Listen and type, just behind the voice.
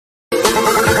What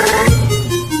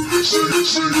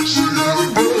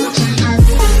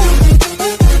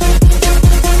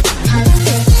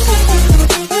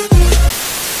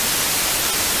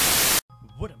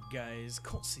up, guys?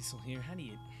 Colt Cecil here. How do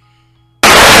you...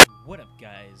 What up,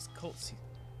 guys? Colt Cecil...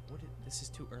 This is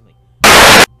too early.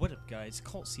 What up, guys?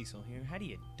 Colt Cecil here. How do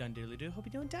you done diddly do? Hope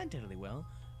you're doing done diddly well.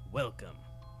 Welcome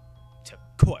to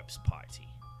Corpse Party.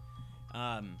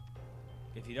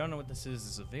 If you don't know what this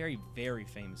is a very, very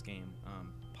famous game.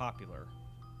 Popular.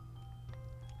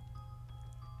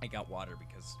 I got water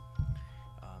because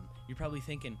you're probably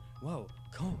thinking, whoa,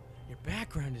 Colt, your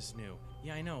background is new.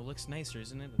 Yeah, I know, it looks nicer,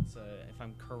 isn't it? It's, if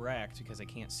I'm correct, because I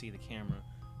can't see the camera,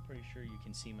 pretty sure you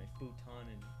can see my futon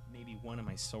and maybe one of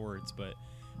my swords, but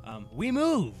we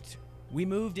moved! We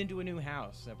moved into a new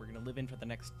house that we're going to live in for the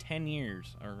next 10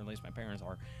 years, or at least my parents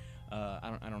are.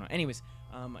 I don't know. Anyways,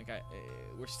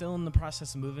 we're still in the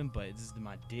process of moving, but this is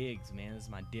my digs, man. This is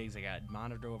my digs. I got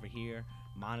monitor over here,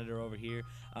 monitor over here.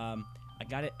 I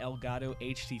got it Elgato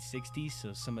HD60,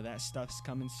 so some of that stuff's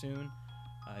coming soon.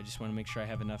 I just want to make sure I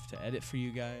have enough to edit for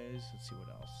you guys. Let's see what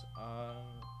else.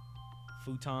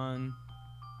 Futon,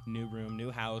 new room,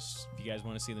 new house. If you guys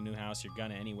want to see the new house, you're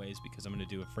gonna anyways, because I'm gonna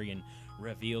do a friggin'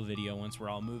 reveal video once we're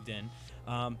all moved in.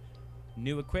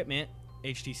 New equipment,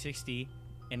 HD60,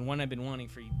 and one I've been wanting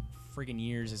for friggin'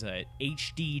 years is a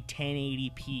HD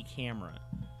 1080p camera.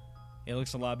 It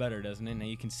looks a lot better, doesn't it? Now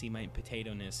you can see my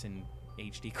potato-ness in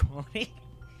HD quality.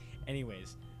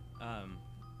 Anyways,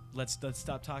 let's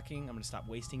stop talking. I'm gonna stop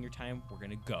wasting your time. We're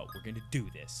gonna go. We're gonna do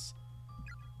this.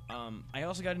 I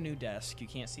also got a new desk. You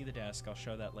can't see the desk. I'll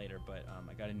show that later. But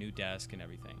I got a new desk and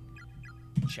everything.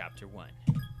 Chapter 1,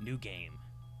 new game.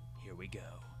 Here we go.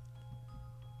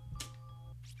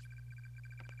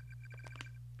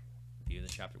 View the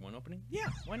Chapter 1 opening? Yeah,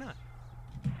 why not?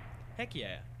 Heck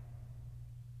yeah.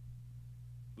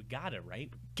 We gotta, right?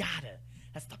 We gotta.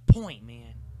 That's the point,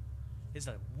 man. It's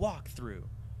a walkthrough.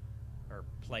 Or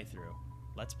playthrough.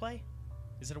 Let's play?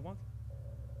 Is it a walk?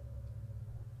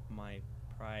 My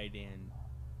pride in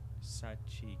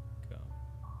Sachiko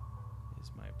is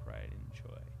my pride and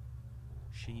joy.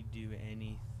 She'd do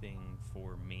anything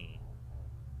for me.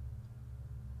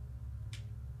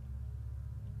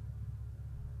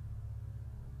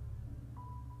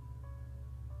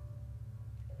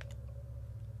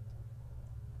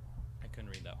 I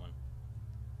couldn't read that one.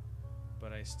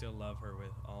 But I still love her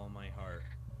with all my heart.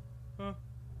 Huh.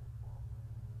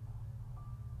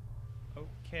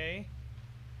 Okay.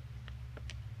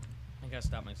 I gotta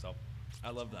stop myself. I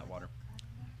love that water.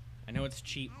 I know it's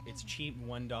cheap. It's cheap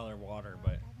 $1 water,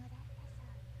 but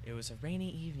it was a rainy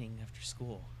evening after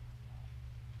school.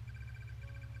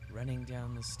 Running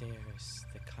down the stairs,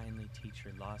 the kindly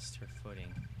teacher lost her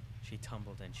footing. She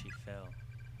tumbled and she fell.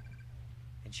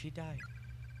 And she died.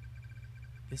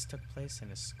 This took place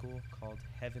in a school called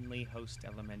Heavenly Host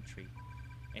Elementary,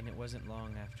 and it wasn't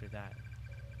long after that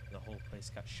the whole place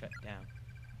got shut down.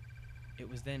 It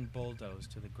was then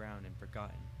bulldozed to the ground and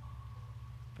forgotten.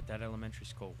 But that elementary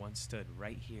school once stood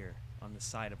right here on the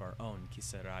side of our own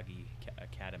Kisaragi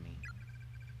Academy.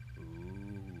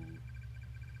 Ooh.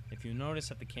 If you notice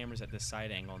that the camera's at this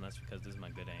side angle, and that's because this is my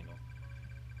good angle.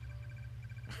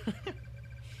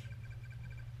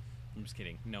 I'm just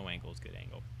kidding. No angle is good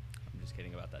angle. I'm just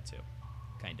kidding about that too.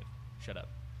 Kind of. Shut up.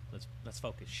 Let's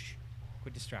focus. Shh.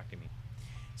 Quit distracting me.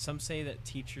 Some say that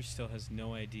teacher still has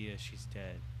no idea she's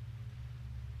dead,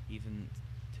 even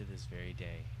to this very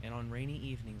day. And on rainy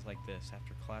evenings like this,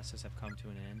 after classes have come to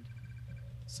an end,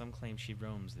 some claim she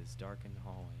roams these darkened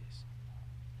hallways,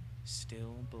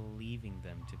 still believing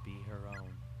them to be her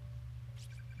own.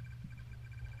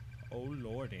 Oh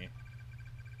lordy.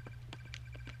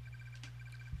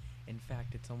 In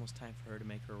fact, it's almost time for her to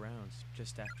make her rounds,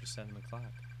 just after 7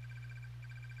 o'clock.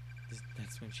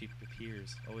 That's when she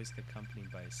appears, always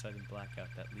accompanied by a sudden blackout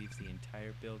that leaves the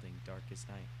entire building dark as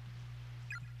night.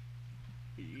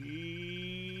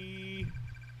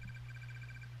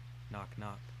 Knock,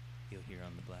 knock. You'll hear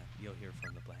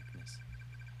from the blackness,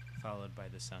 followed by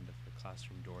the sound of her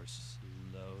classroom door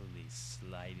slowly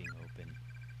sliding open,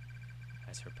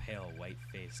 as her pale white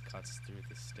face cuts through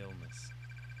the stillness.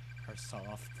 Her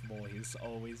soft voice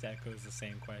always echoes the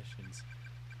same questions.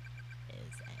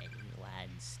 Is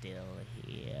anyone still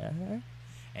here?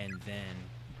 And then...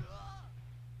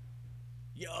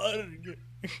 Yarg!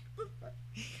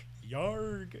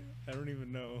 Yarg! I don't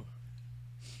even know.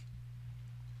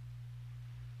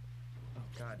 Oh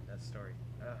god, that story.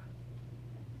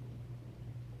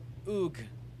 Oog!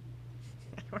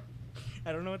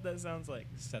 I don't know what that sounds like.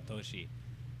 Satoshi.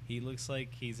 He looks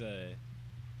like he's a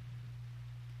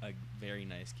very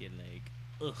nice kid, like,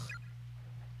 ugh.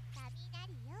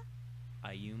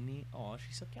 Ayumi. Oh,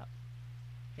 she's so cute.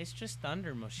 It's just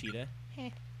thunder, Moshida.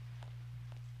 Heh.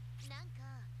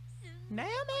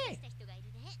 Naomi!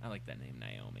 I like that name,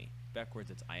 Naomi.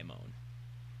 Backwards, it's Imone.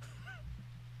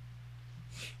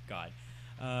 God.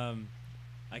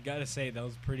 I gotta say, that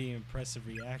was pretty impressive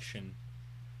reaction.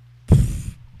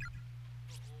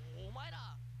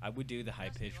 I would do the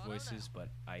high-pitched voices, but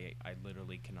I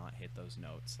literally cannot hit those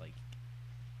notes. Like,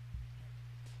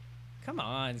 come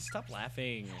on, stop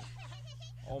laughing.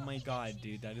 Oh my god,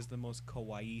 dude, that is the most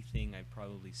kawaii thing I've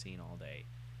probably seen all day.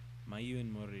 Mayu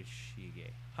and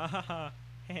Morishige. Ha ha ha.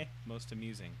 Most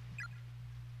amusing.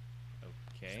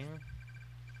 Okay.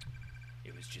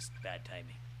 It was just bad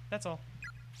timing. That's all.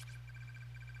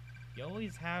 You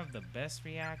always have the best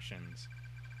reactions.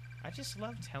 I just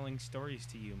love telling stories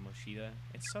to you, Moshida.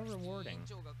 It's so rewarding.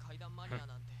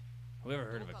 Whoever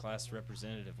heard of a class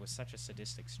representative with such a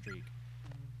sadistic streak?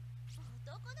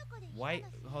 Why?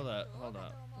 Hold up,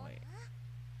 wait.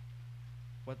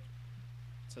 What?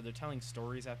 So they're telling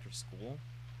stories after school?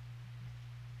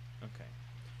 Okay.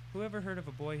 Whoever heard of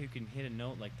a boy who can hit a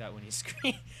note like that when he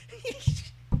screams?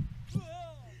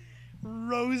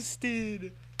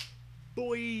 Roasted!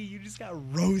 Boy, you just got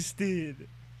roasted!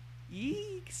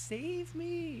 Eek, save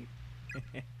me!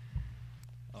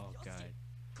 Oh god.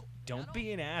 Don't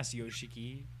be an ass,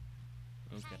 Yoshiki.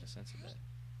 Oh, got a sense of that.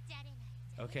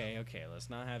 Okay, okay, let's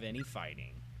not have any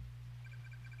fighting.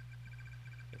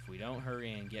 If we don't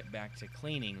hurry and get back to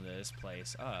cleaning this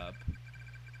place up,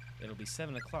 it'll be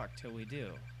 7 o'clock till we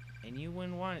do. And you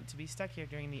wouldn't want it to be stuck here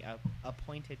during the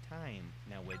appointed time,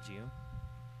 now would you?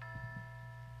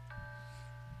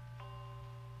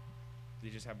 They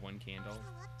just have one candle.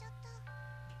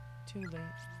 Too late.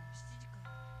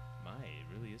 My, it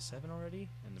really is 7 already?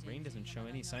 And the rain doesn't show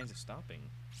any signs of stopping.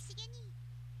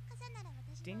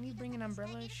 Didn't you bring an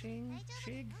umbrella,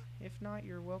 Shig? If not,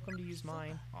 you're welcome to use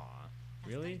mine. Aw,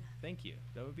 really? Thank you.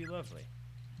 That would be lovely.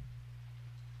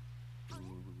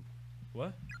 Ooh.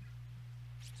 What?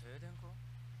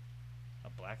 A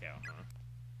blackout, huh?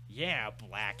 Yeah,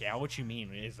 blackout. What you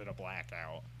mean? Is it a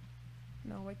blackout?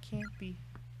 No, it can't be.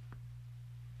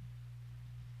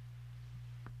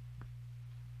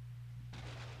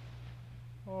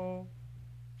 Oh.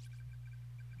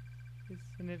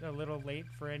 Isn't it a little late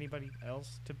for anybody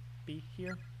else to be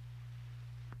here?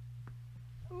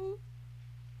 Ooh.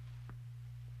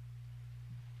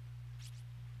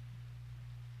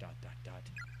 Dot, dot, dot.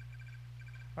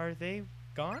 Are they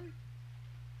gone?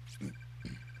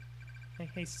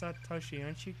 Hey, Satoshi,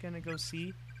 aren't you gonna go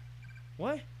see?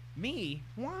 What? Me?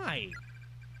 Why?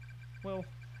 Well,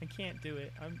 I can't do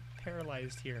it. I'm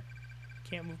paralyzed here.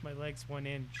 Can't move my legs 1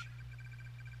 inch.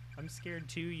 I'm scared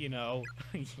too, you know.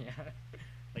 Yeah.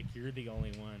 Like you're the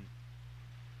only one.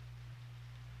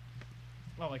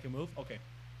 Oh, I can move? Okay.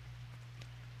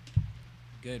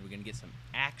 Good, we're gonna get some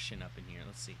action up in here.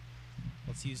 Let's see.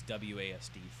 Let's use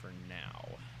WASD for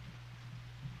now.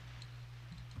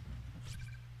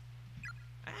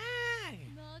 Ah!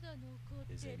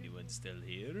 Is anyone still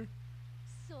here?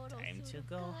 Time to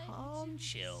go home,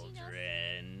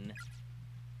 children.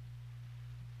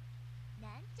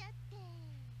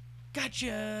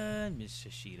 Gotcha, Miss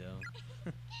Sachiko.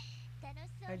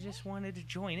 I just wanted to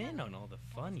join in on all the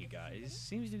fun, you guys.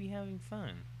 Seems to be having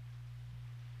fun.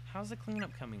 How's the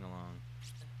cleanup coming along?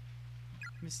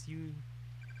 Miss you.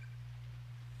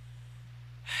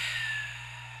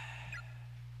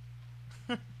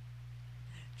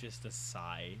 Just a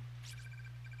sigh.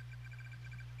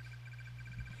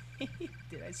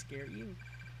 Did I scare you?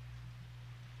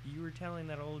 You were telling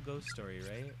that old ghost story,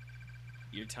 right?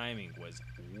 Your timing was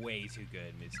way too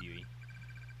good, Miss Yui.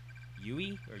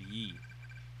 Yui or Yi?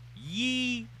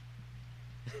 Yee!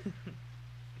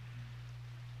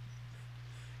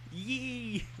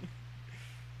 Yee!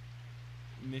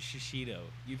 Miss Shishido,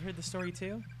 you've heard the story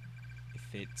too?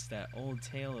 If it's that old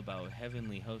tale about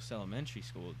Heavenly Host Elementary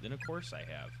School, then of course I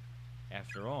have.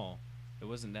 After all, it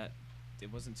wasn't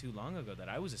too long ago that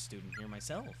I was a student here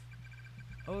myself.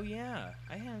 Oh yeah,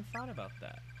 I hadn't thought about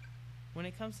that. When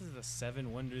it comes to the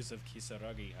 7 wonders of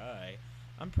Kisaragi High,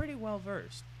 I'm pretty well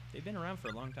versed. They've been around for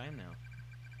a long time now.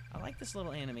 I like this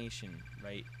little animation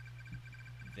right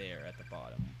there at the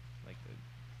bottom. Like the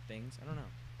things. I don't know.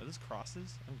 Are those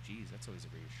crosses? Oh geez, that's always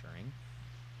reassuring.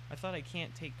 I thought I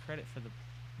can't take credit for the...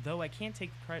 Though I can't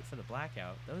take credit for the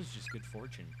blackout, that was just good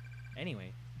fortune.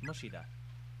 Anyway, Moshida.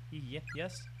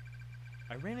 Yes?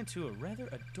 I ran into a rather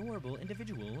adorable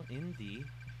individual in the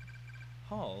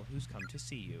hall who's come to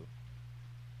see you.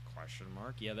 Question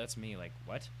mark? Yeah, that's me. Like,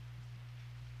 what?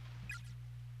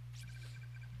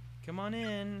 Come on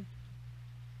in.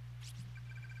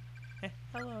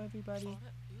 Hello, everybody.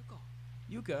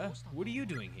 Yuka, what are you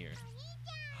doing here?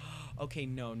 Okay,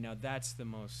 no, now that's the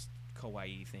most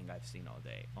kawaii thing I've seen all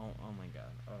day. Oh my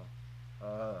god.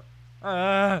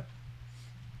 Oh.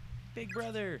 Big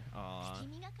brother. Aw.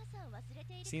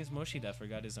 Seems Moshida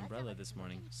forgot his umbrella this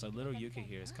morning, so little Yuka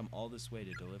here has come all this way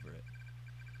to deliver it.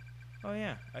 Oh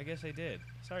yeah, I guess I did.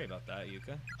 Sorry about that,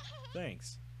 Yuka.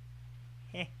 Thanks.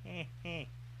 I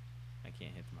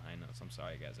can't hit the high notes. I'm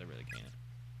sorry, guys. I really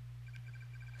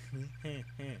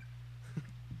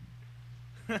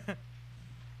can't.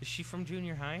 Is she from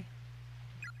junior high?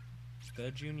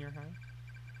 The junior high?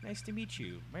 Nice to meet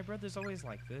you. My brother's always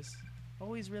like this.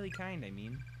 Always really kind, I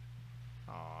mean.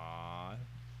 Aww.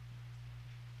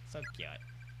 So cute.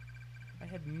 I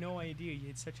had no idea you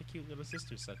had such a cute little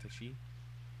sister, Satoshi.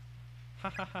 Ha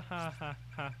ha ha ha ha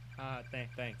ha ha.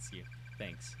 Thanks you.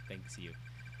 Thanks you.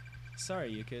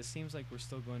 Sorry, Yuka. It seems like we're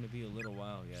still going to be a little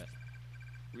while yet.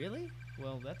 Really?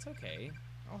 Well, that's okay.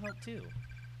 I'll help too.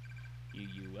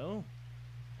 You will?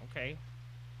 Okay.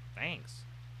 Thanks.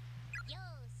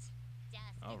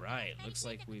 Alright, looks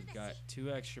like we've got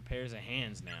 2 extra pairs of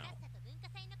hands now.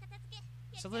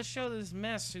 So let's show this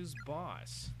mess who's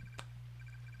boss.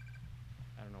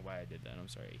 I don't know why I did that, I'm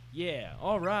sorry. Yeah,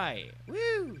 alright.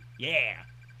 Woo! Yeah!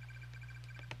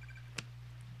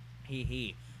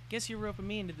 Hee. Guess you're roping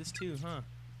me into this too, huh?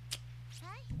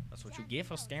 That's what you get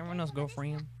for staring us,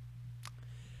 girlfriend.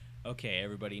 Okay,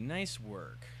 everybody, nice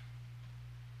work.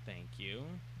 Thank you.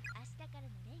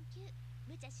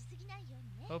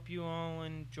 Hope you all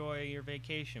enjoy your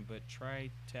vacation, but try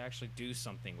to actually do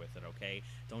something with it, okay?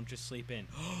 Don't just sleep in.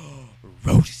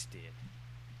 Roasted.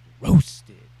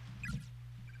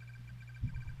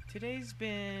 Today's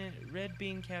Red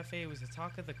Bean Cafe was the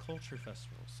talk of the culture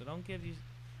festival, so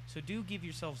do give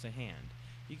yourselves a hand.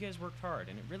 You guys worked hard,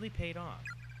 and it really paid off.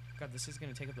 God, this is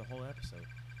going to take up the whole episode.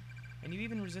 And you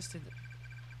even resisted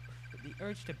the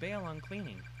urge to bail on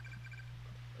cleaning.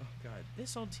 Oh god,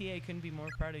 this old TA couldn't be more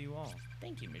proud of you all.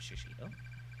 Thank you, Miss Sachiko.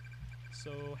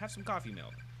 So, have some coffee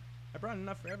milk. I brought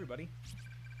enough for everybody.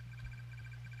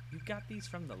 You got these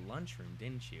from the lunchroom,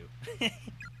 didn't you?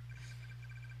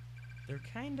 They're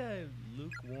kinda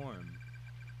lukewarm.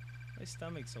 My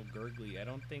stomach's so gurgly, I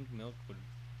don't think milk would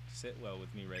sit well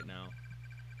with me right now.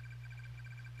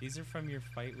 These are from your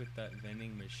fight with that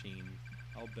vending machine,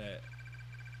 I'll bet.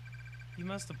 You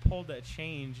must have pulled that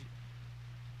change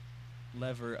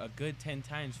lever a good 10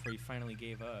 times before you finally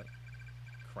gave up.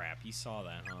 Crap, you saw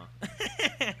that,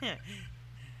 huh?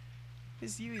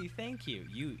 Miss Yui, thank you.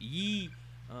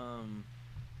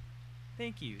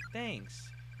 Thank you, thanks.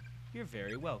 You're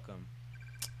very welcome.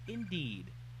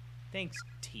 Indeed. Thanks,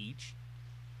 Teach.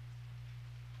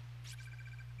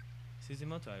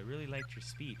 Suzumoto, I really liked your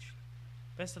speech.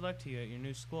 Best of luck to you at your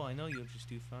new school. I know you'll just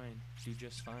do fine. Do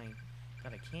just fine.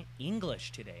 God, I can't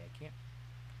English today. I can't.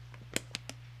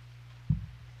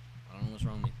 I don't know what's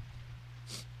wrong with me.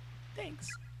 Thanks.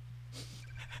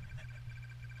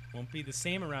 Won't be the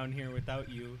same around here without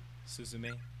you,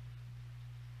 Suzume.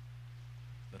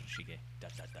 Murashige. ...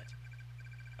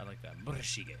 I like that.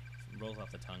 Murashige. Rolls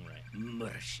off the tongue right.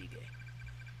 Murashige.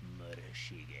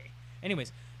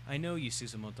 Anyways, I know you,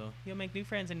 Suzumoto. You'll make new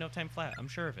friends in no time flat. I'm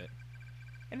sure of it.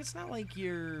 And it's not like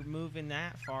you're moving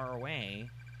that far away.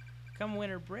 Come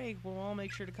winter break, we'll all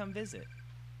make sure to come visit.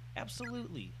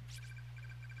 Absolutely.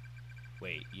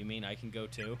 Wait, you mean I can go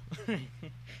too?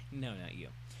 No, not you. ...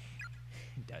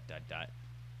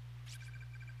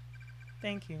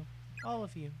 Thank you. All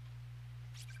of you.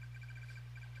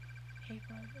 Hey,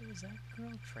 brother, is that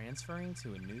girl transferring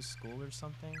to a new school or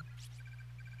something?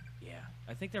 Yeah,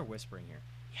 I think they're whispering here.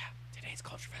 Yeah, today's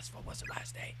culture festival was the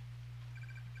last day.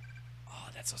 Oh,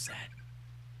 that's so sad.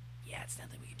 Yeah, it's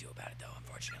nothing we can do about it, though,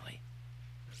 unfortunately.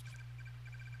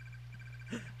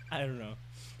 I don't know.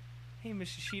 Hey, Miss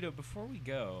Shishido, before we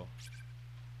go...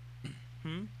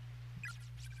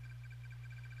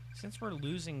 Since we're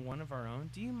losing one of our own,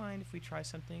 do you mind if we try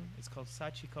something? It's called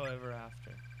Sachiko Ever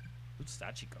After. Who's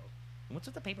Sachiko? And what's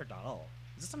with the paper doll?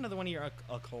 Is this another one of your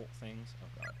occult things? Oh,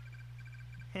 God.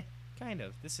 Kind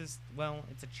of. This is, well,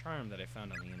 it's a charm that I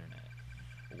found on the internet.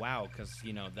 Wow, because,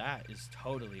 you know, that is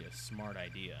totally a smart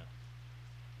idea.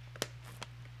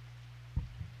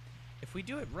 If we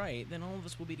do it right, then all of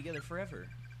us will be together forever.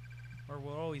 Or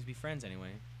we'll always be friends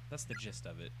anyway. That's the gist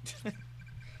of it.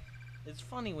 It's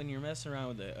funny when you're messing around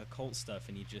with the occult stuff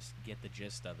and you just get the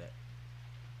gist of it.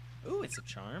 Ooh, it's a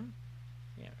charm?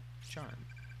 Yeah, charm.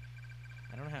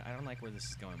 I don't like where this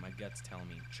is going. My gut's telling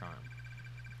me charm.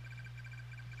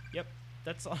 Yep,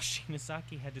 that's all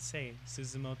Shinozaki had to say.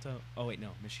 Suzumoto. Oh wait, no,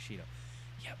 Miss Shishido.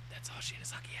 Yep, that's all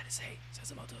Shinozaki had to say.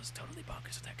 Suzumoto is totally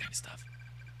bonkers with that kind of stuff.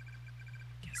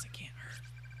 Guess I can't hurt.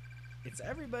 Is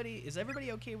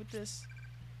everybody okay with this?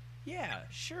 Yeah,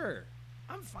 sure.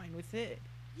 I'm fine with it.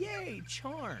 Yay,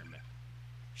 charm.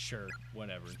 Sure,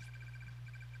 whatever.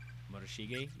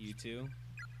 Motoshige, you too?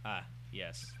 Ah,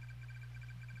 yes.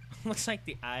 Looks like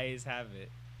the eyes have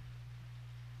it.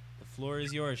 The floor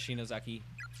is yours, Shinozaki.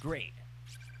 Great.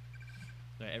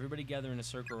 All right, everybody gather in a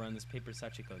circle around this paper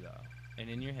Sachiko doll. And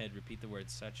in your head, repeat the word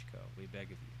Sachiko. We beg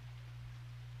of you.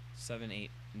 7, 8,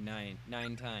 9.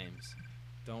 9 times.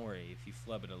 Don't worry if you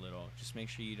flub it a little. Just make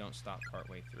sure you don't stop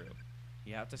partway through.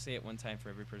 You have to say it one time for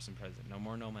every person present. No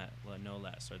more, no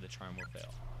less, or the charm will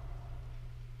fail.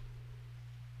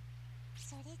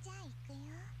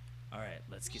 Alright,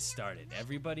 let's get started.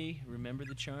 Everybody, remember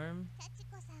the charm?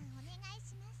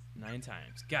 9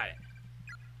 times. Got it.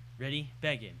 Ready?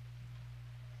 Begin.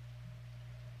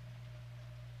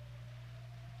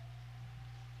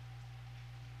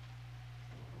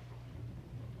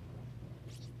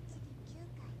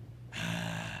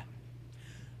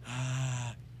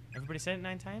 Everybody said it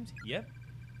 9 times? Yep.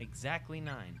 Exactly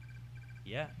 9.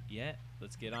 Yeah.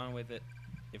 Let's get on with it.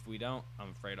 If we don't, I'm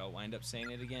afraid I'll wind up saying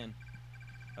it again.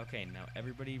 Okay, now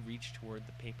everybody reach toward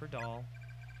the paper doll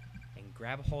and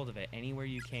grab a hold of it anywhere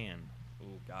you can.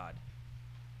 Oh, God.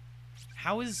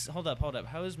 Hold up.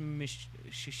 How is Miss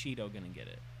Shishido gonna get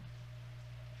it?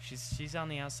 She's on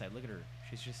the outside. Look at her.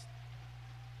 She's just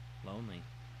lonely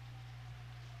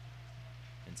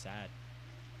and sad.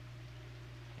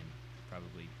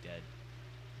 Probably dead,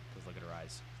 because look at her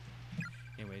eyes.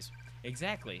 Anyways,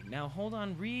 exactly. Now hold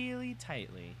on really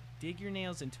tightly. Dig your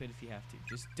nails into it if you have to.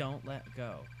 Just don't let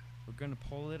go. We're gonna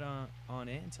pull it on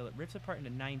it until it rips apart into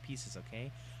 9 pieces,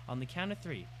 okay? On the count of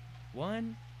 3.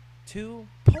 1, 2,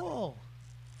 pull!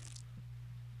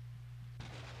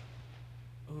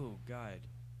 Oh, God.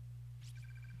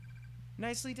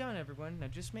 Nicely done, everyone. Now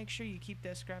just make sure you keep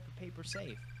that scrap of paper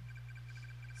safe.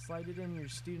 Slide it in your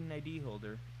student ID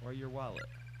holder or your wallet.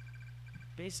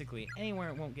 Basically, anywhere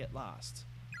it won't get lost.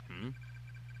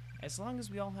 As long as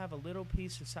we all have a little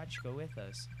piece of Sachiko with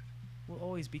us, we'll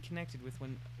always be connected with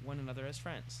one another as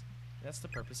friends. That's the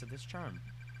purpose of this charm.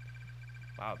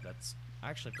 Wow, that's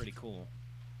actually pretty cool.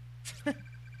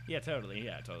 Yeah, totally.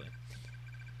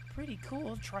 Pretty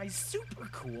cool. Try super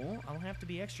cool. I'll have to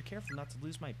be extra careful not to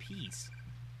lose my piece.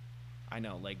 I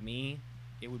know, like me,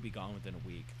 it would be gone within a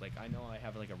week. Like, I know I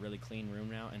have like a really clean room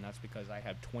now, and that's because I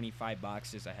have 25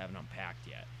 boxes I haven't unpacked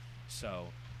yet. So,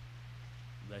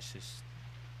 let's just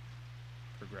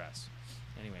progress.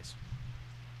 Anyways.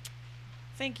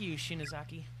 Thank you,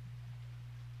 Shinozaki.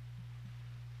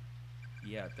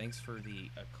 Yeah, thanks for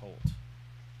the occult.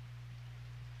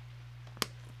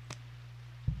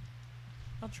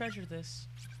 I'll treasure this.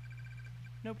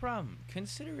 No problem.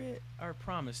 Consider it our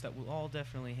promise that we'll all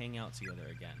definitely hang out together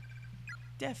again.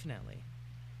 Definitely.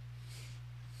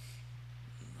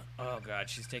 Oh, God,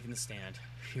 she's taking the stand.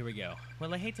 Here we go.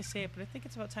 Well, I hate to say it, but I think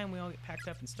it's about time we all get packed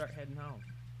up and start heading home.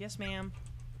 Yes, ma'am.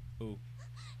 Ooh.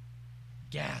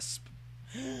 Gasp.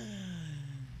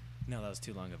 No, that was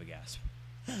too long of a gasp.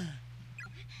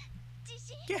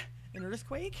 Yeah, an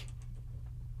earthquake?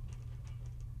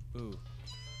 Ooh.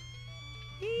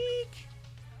 Eek.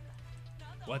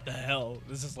 What the hell?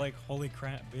 This is like, holy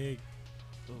crap, big.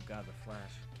 Oh, God, the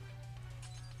flash.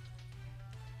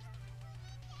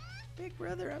 Big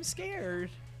brother, I'm scared.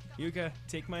 Yuka,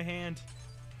 take my hand.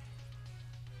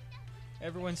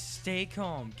 Everyone stay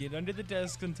calm. Get under the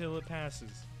desk until it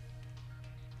passes.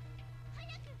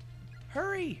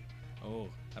 Hurry! Oh,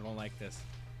 I don't like this.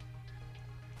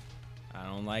 I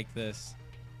don't like this.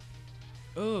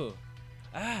 Ooh.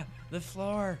 Ah, the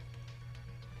floor.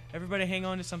 Everybody hang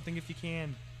on to something if you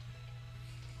can.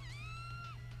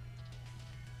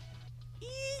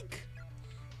 Eek!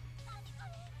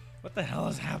 What the hell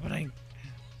is happening?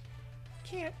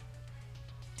 Can't.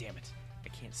 Damn it. I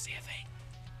can't see a thing.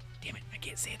 Damn it, I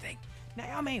can't see a thing.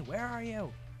 Naomi, where are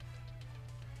you?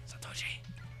 Satoshi.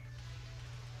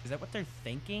 Is that what they're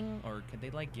thinking? Or could they,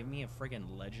 like, give me a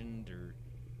friggin' legend or...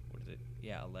 What is it?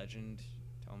 Yeah, a legend.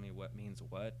 Tell me what means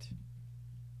what.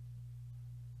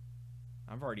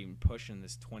 I've already been pushing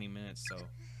this 20 minutes, so...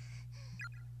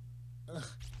 Ugh.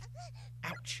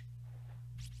 Ouch.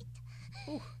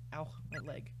 Ooh, ow, my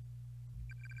leg.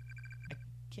 I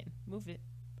can't move it.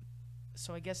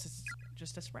 So I guess it's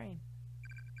just a sprain.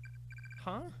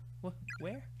 Huh?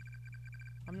 Where?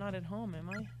 I'm not at home, am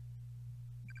I?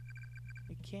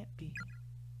 It can't be.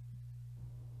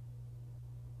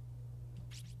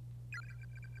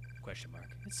 Question mark.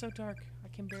 It's so dark, I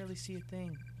can barely see a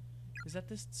thing. Is that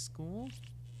this school?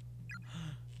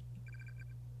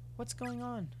 What's going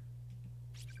on?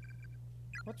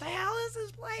 What the hell is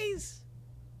this place?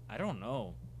 I don't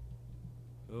know.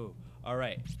 Ooh. All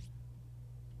right.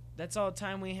 That's all the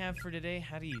time we have for today.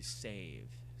 How do you save?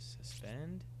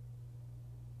 Suspend?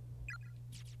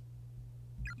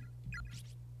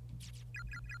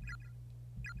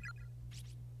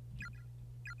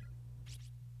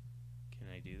 Can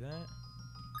I do that?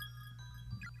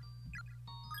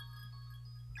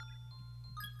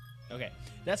 Okay,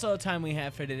 that's all the time we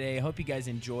have for today. I hope you guys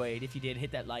enjoyed. If you did,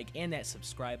 hit that like and that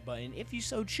subscribe button. If you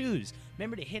so choose,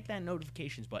 remember to hit that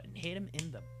notifications button. Hit them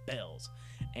in the bells.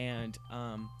 And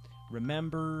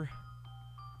remember,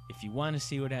 if you want to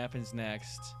see what happens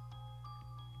next,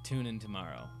 tune in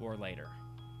tomorrow or later.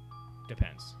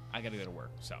 Depends. I got to go to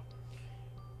work, so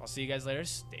I'll see you guys later.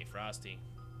 Stay frosty.